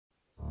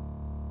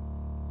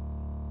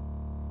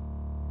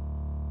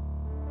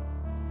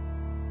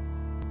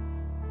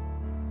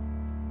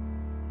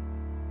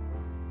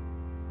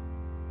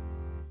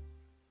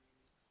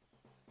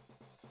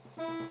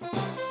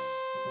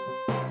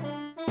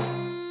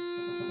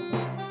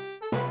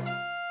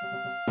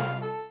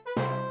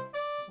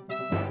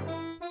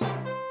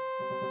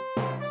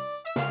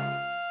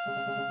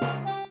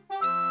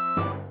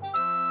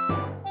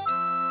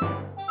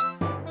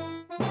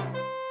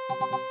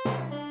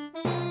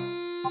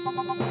All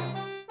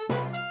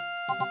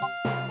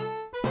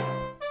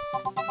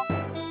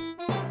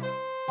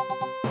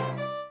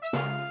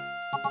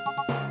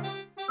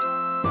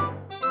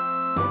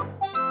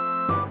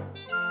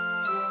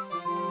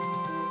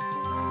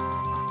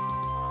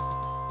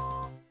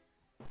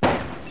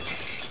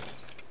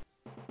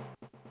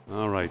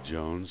right,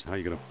 Jones, how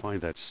you gonna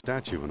find that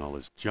statue and all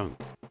this junk?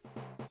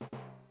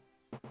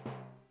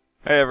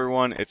 Hey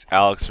everyone, it's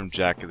Alex from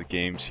Jack of the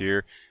Games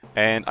here,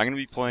 and I'm going to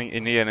be playing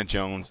Indiana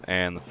Jones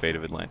and the Fate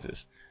of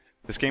Atlantis.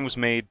 This game was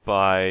made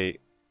by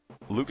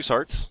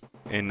LucasArts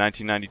in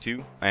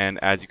 1992,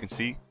 and as you can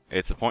see,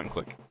 it's a point and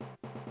click.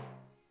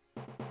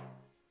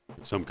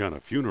 It's some kind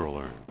of funeral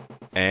urn.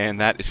 And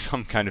that is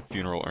some kind of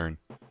funeral urn.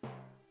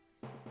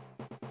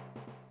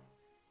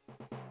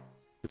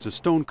 It's a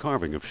stone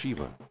carving of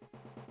Shiva.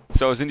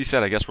 So as Indy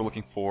said, I guess we're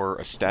looking for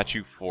a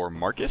statue for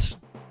Marcus.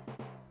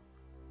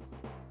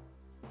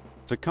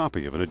 It's a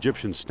copy of an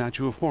Egyptian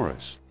statue of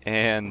Horus.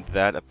 And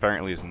that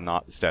apparently is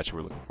not the statue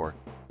we're looking for.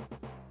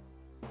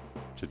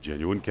 It's a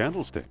genuine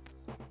candlestick.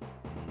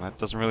 That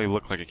doesn't really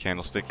look like a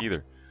candlestick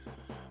either.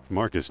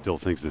 Marcus still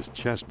thinks this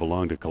chest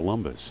belonged to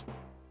Columbus.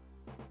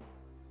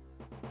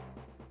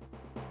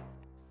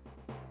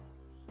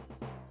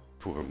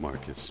 Poor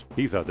Marcus.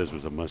 He thought this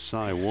was a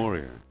Maasai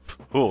warrior.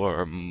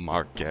 Poor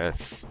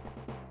Marcus.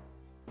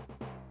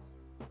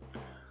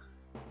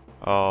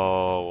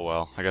 Oh,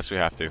 well, I guess we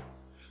have to.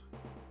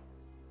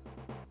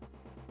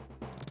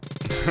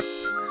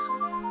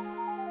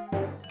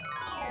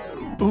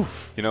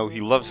 Oof. You know,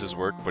 he loves his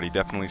work, but he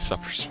definitely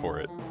suffers for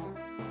it.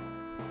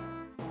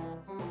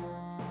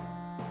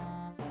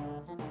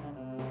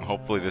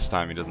 Hopefully this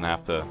time he doesn't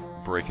have to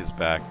break his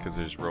back, because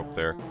there's rope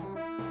there.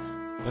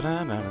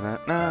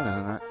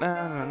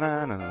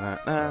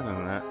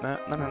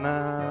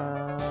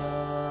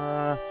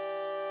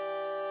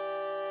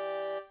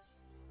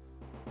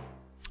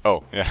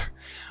 Oh, yeah.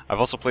 I've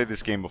also played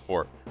this game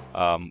before,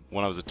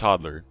 when I was a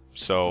toddler,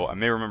 so I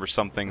may remember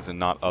some things and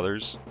not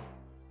others.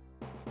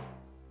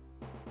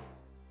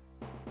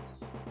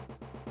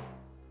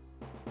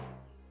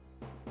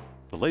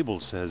 The label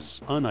says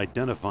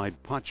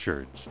unidentified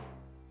potsherds.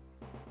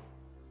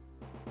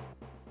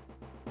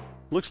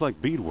 Looks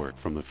like beadwork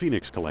from the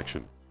Phoenix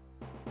collection.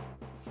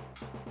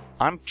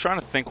 I'm trying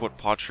to think what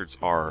potsherds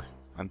are.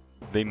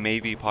 They may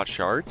be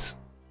potsherds?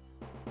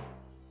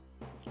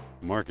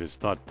 Marcus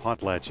thought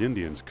Potlatch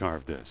Indians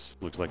carved this.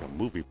 Looks like a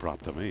movie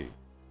prop to me.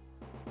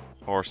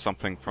 Or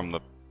something from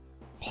the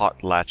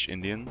Potlatch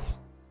Indians?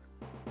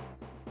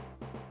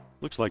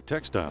 Looks like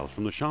textiles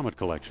from the Shamet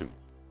collection.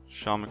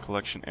 Shamet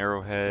collection,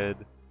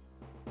 arrowhead.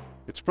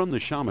 It's from the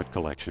Shamet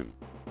collection.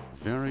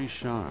 Very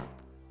sharp.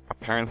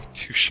 Apparently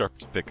too sharp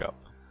to pick up.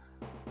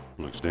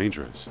 Looks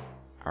dangerous.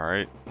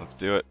 Alright, let's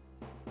do it.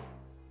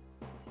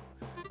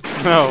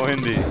 No,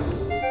 Indy.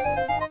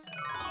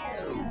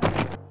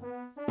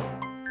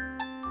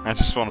 I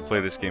just want to play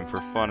this game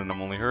for fun and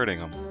I'm only hurting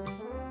him.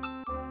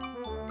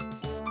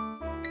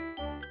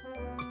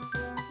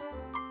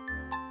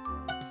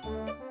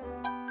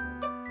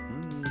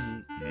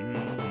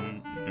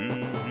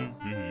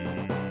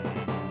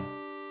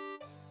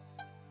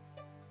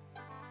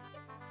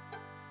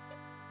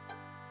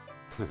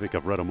 I think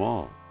I've read them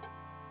all.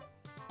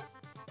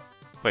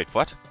 Wait,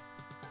 what?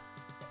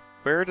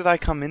 Where did I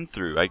come in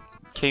through? I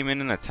came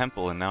in a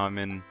temple and now I'm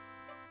in...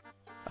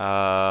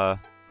 now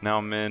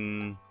I'm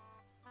in...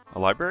 a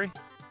library?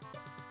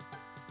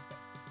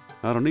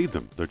 I don't need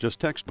them. They're just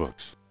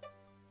textbooks.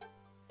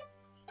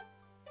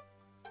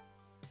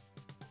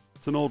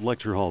 It's an old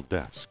lecture hall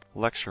desk.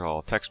 Lecture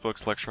hall.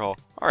 Textbooks, lecture hall.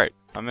 Alright,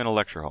 I'm in a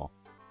lecture hall.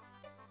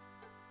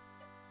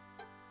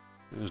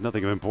 There's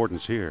nothing of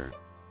importance here.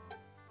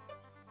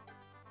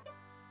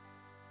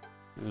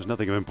 There's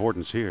nothing of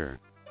importance here.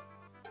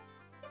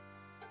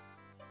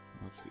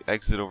 What's the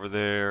exit over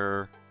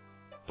there?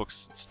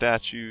 Books and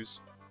statues.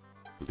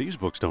 These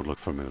books don't look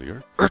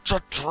familiar. It's a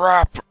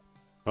trap!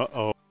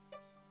 Uh-oh.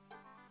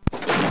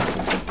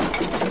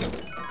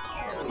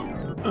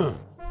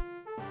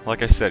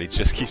 Like I said, he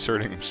just keeps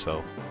hurting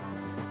himself.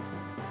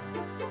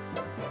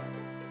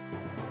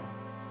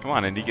 Come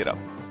on, Indy, get up.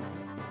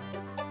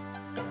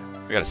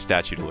 We got a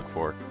statue to look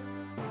for.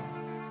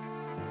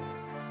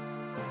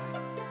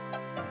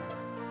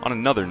 On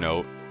another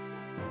note,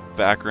 the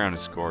background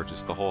is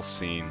gorgeous, the whole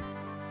scene.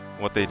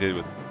 What they did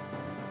with...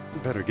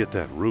 Better get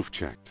that roof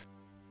checked.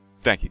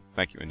 Thank you,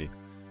 Indy.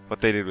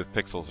 What they did with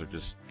pixels are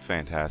just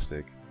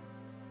fantastic.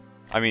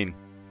 I mean,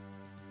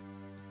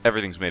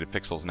 everything's made of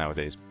pixels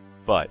nowadays,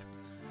 but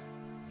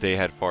they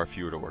had far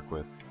fewer to work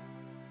with.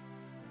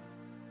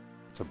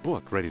 It's a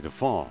book ready to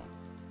fall.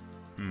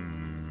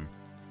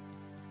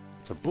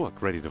 It's a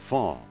book ready to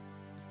fall.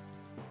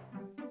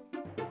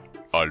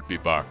 I'll be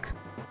back.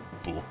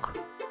 Book.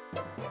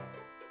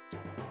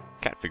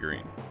 Cat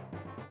figurine.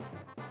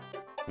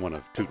 One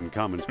of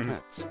Tutankhamun's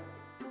pets.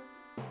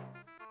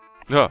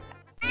 Ugh.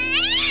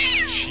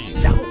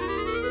 Jeez.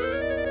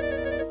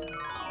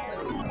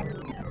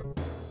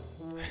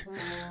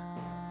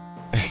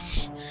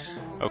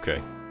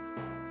 Okay.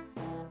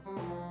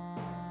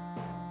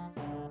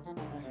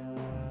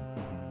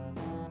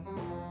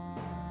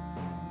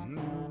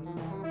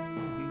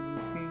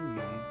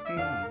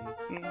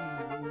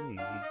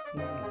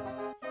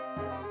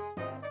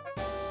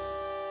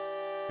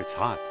 It's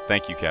hot.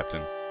 Thank you,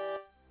 Captain.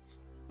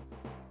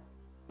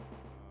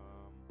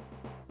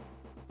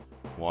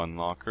 1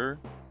 locker,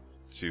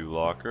 2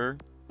 locker,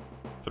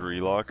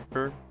 3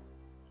 locker.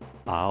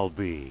 I'll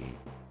be.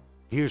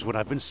 Here's what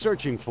I've been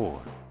searching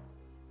for.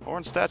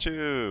 Horn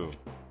statue!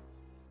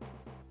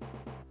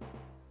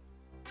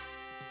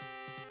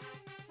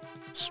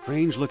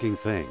 Strange looking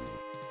thing.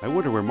 I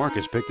wonder where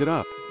Marcus picked it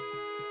up.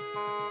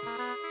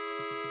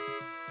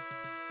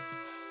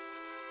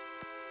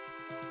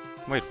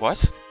 Wait,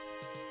 what?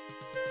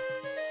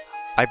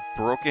 I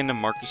broke into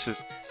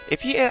Marcus's...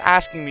 If he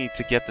asking me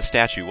to get the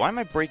statue, why am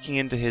I breaking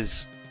into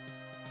his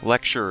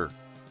lecture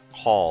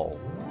hall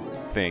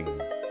thing?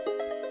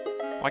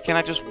 Why can't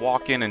I just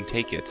walk in and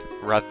take it,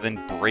 rather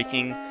than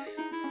breaking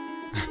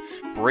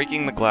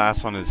the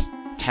glass on his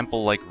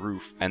temple-like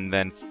roof and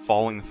then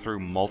falling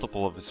through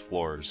multiple of his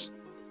floors?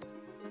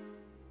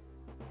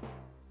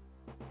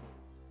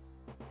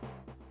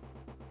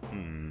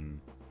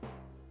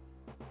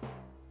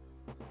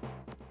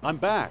 I'm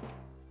back.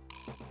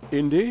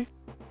 Indy?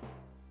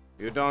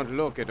 You don't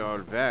look at all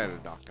well,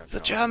 Dr. The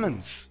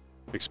Germans!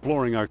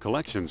 Exploring our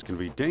collections can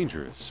be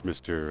dangerous,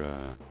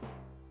 Mr.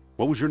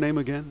 What was your name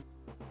again?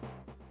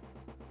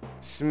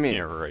 Smith.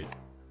 Yeah, right.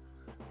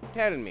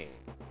 Tell me,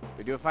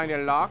 did you find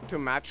a lock to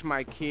match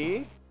my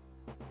key?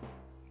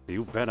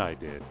 You bet I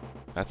did.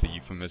 That's a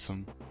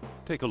euphemism.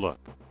 Take a look.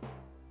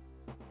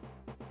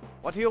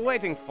 What are you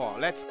waiting for?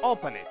 Let's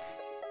open it.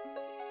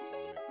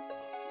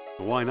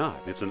 Why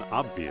not? It's an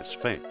obvious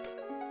fake.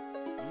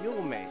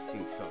 You may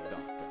think so,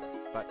 Doctor,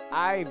 but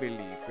I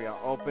believe we are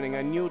opening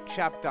a new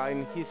chapter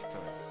in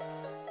history.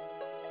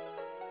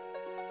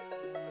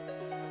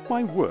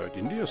 My word,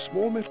 Indy, a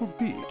small metal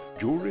bead.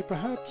 Jewelry,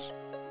 perhaps?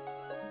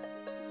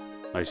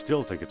 I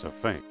still think it's a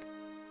fake.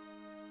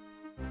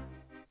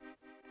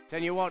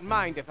 Then you won't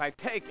mind if I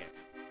take it.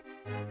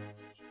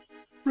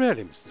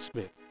 Really, Mr.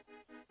 Smith?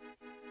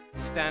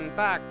 Stand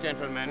back,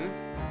 gentlemen.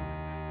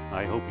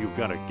 I hope you've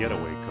got a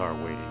getaway car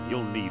waiting.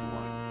 You'll need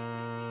one.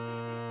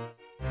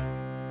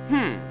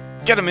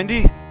 Get him,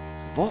 Indy!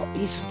 What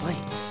is fate?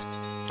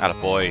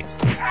 Attaboy.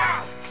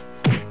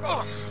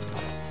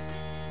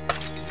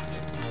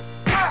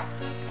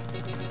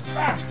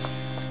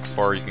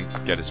 Or you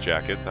can get his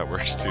jacket, that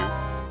works too.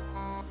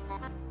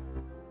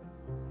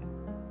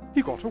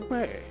 He got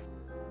away.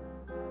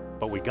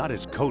 But we got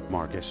his coat,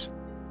 Marcus.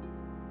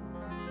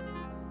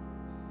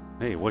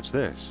 Hey, what's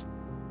this?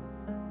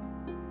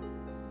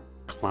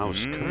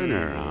 Klaus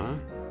Kerner, huh?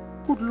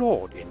 Good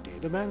Lord, Indy,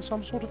 the man's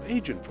some sort of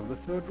agent from the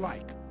Third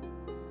Reich.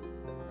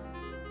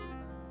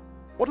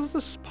 What does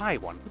the spy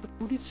want with the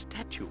Buddhist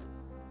statue?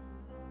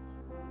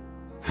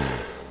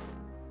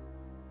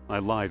 I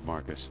lied,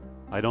 Marcus.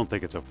 I don't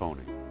think it's a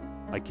phony.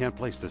 I can't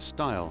place the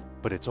style,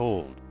 but it's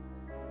old.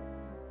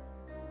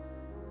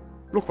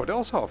 Look what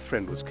else our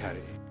friend was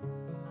carrying.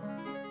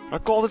 A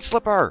golden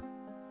slipper!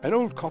 An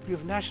old copy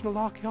of National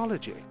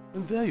Archaeology.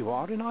 And there you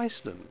are in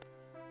Iceland.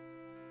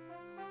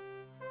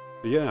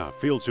 Yeah,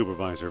 field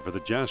supervisor for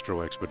the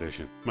Jastro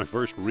expedition. My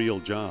first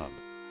real job.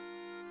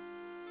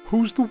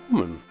 Who's the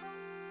woman?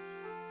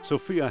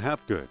 Sophia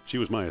Hapgood. She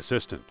was my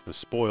assistant, a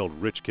spoiled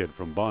rich kid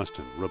from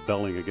Boston,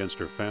 rebelling against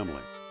her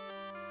family.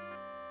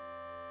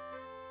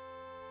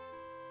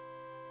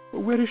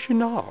 Where is she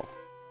now?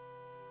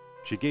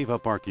 She gave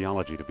up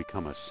archaeology to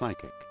become a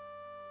psychic.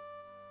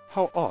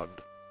 How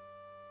odd.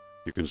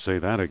 You can say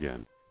that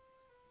again.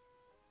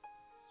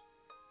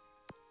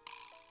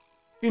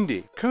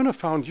 Indy, Kerner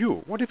found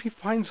you. What if he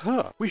finds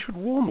her? We should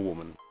warn the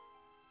woman.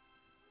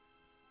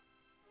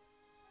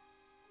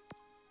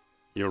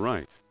 You're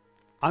right.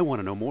 I want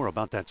to know more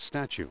about that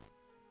statue.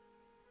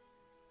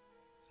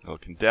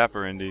 Looking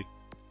dapper, Indy.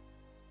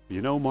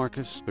 You know,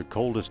 Marcus, the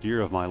coldest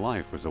year of my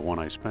life was the one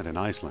I spent in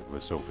Iceland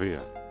with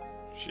Sophia.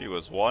 She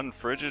was one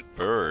frigid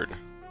bird.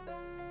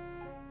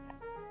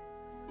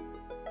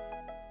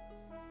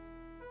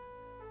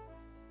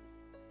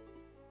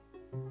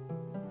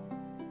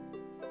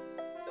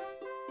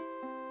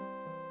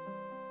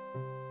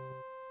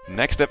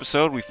 Next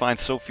episode, we find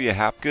Sophia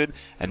Hapgood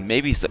and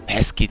maybe the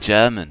pesky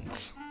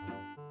Germans.